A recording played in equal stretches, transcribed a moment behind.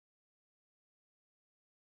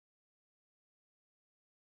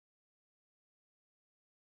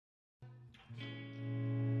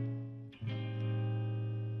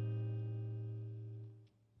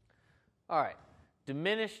All right,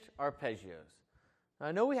 diminished arpeggios. Now,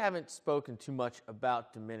 I know we haven't spoken too much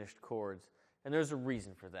about diminished chords, and there's a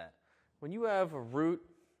reason for that. When you have a root,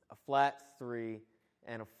 a flat 3,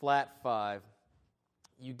 and a flat 5,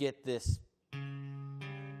 you get this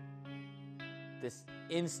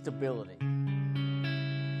instability.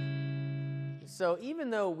 So even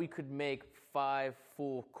though we could make 5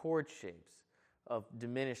 full chord shapes of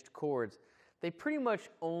diminished chords, they pretty much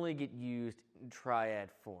only get used in triad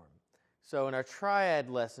form. So in our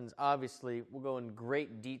triad lessons, obviously, we'll go in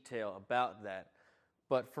great detail about that.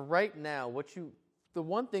 But for right now, the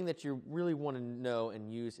one thing that you really want to know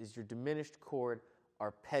and use is your diminished chord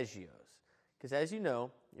arpeggios. Because as you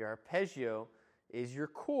know, your arpeggio is your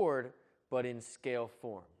chord, but in scale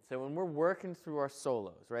form. So when we're working through our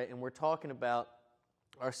solos, right, and we're talking about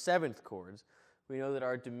our 7th chords, we know that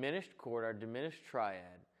our diminished chord, our diminished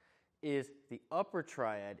triad, is the upper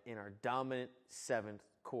triad in our dominant 7th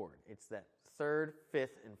chord. It's that 3rd,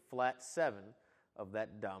 5th, and flat 7 of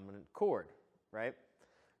that dominant chord, right?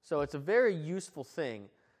 So it's a very useful thing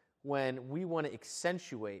when we want to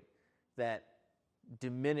accentuate that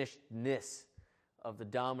diminishedness of the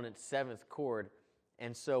dominant 7th chord.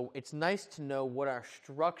 And so it's nice to know what our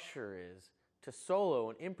structure is to solo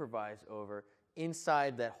and improvise over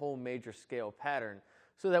inside that whole major scale pattern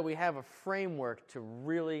so that we have a framework to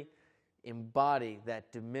really embody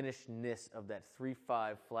that diminishedness of that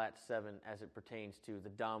 3-5 flat 7 as it pertains to the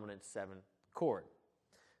dominant 7th chord.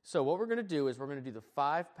 So what we're going to do is we're going to do the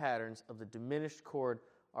 5 patterns of the diminished chord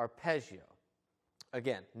arpeggio.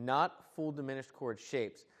 Again, not full diminished chord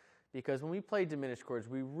shapes, because when we play diminished chords,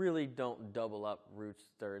 we really don't double up roots,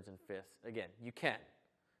 3rds, and 5ths. Again, you can.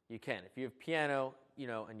 You can. If you have piano,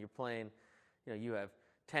 and you're playing, you have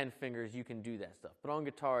 10 fingers, you can do that stuff. But on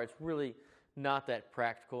guitar, it's really not that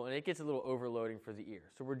practical, and it gets a little overloading for the ear.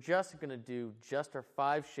 So we're just going to do just our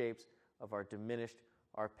 5 shapes of our diminished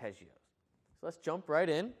arpeggios. So let's jump right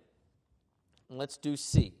in, and let's do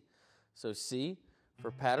C. So C,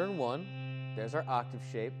 for pattern 1, there's our octave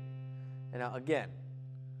shape. And now again,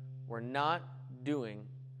 we're not doing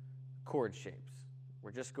chord shapes.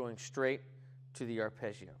 We're just going straight to the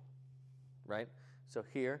arpeggio, right? So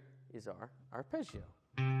here is our arpeggio.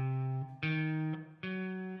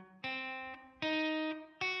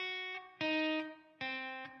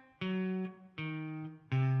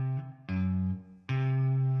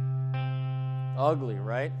 Ugly,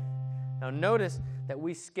 right? Now notice that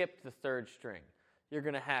we skipped the 3rd string. You're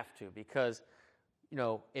going to have to, because,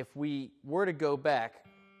 if we were to go back,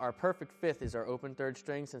 our perfect 5th is our open 3rd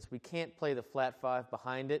string. Since we can't play the flat 5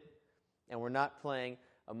 behind it, and we're not playing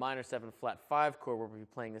a minor 7 flat 5 chord where we'll be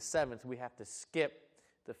playing the 7th, we have to skip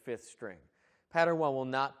the 5th string. Pattern 1 will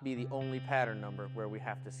not be the only pattern number where we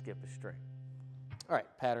have to skip a string. All right,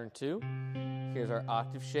 pattern 2, here's our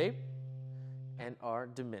octave shape and our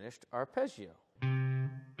diminished arpeggio.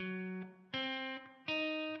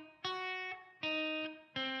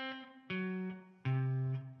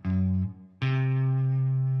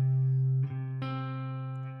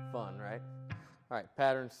 Fun, right? All right,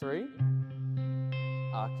 pattern 3,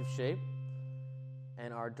 octave shape,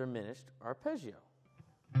 and our diminished arpeggio.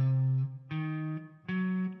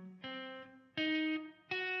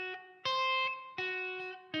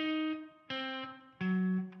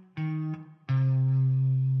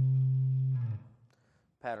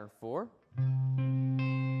 Pattern 4,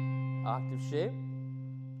 octave shape,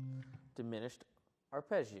 diminished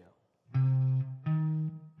arpeggio.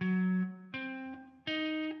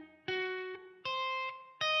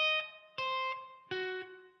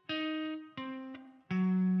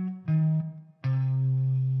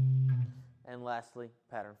 And lastly,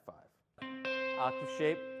 pattern 5, octave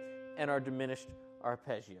shape and our diminished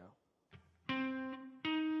arpeggio.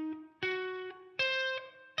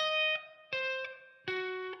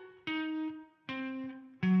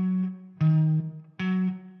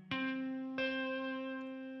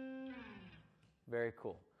 Very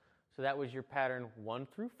cool. So that was your pattern 1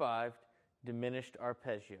 through 5, diminished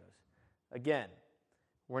arpeggios. Again,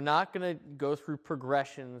 we're not going to go through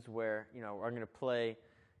progressions where, we're going to play,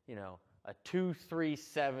 a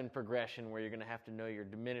 2-3-7 progression where you're going to have to know your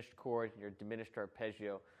diminished chord, your diminished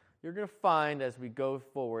arpeggio. You're going to find as we go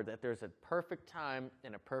forward that there's a perfect time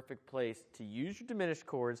and a perfect place to use your diminished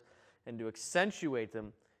chords and to accentuate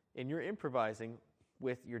them in your improvising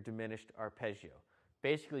with your diminished arpeggio.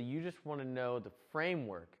 Basically, you just want to know the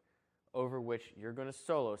framework over which you're going to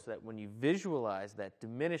solo so that when you visualize that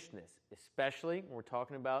diminishedness, especially when we're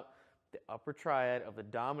talking about the upper triad of the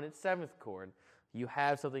dominant 7th chord, you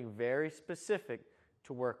have something very specific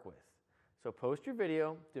to work with. So post your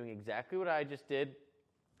video doing exactly what I just did.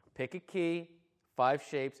 Pick a key, 5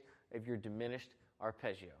 shapes, of your diminished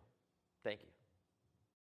arpeggio. Thank you.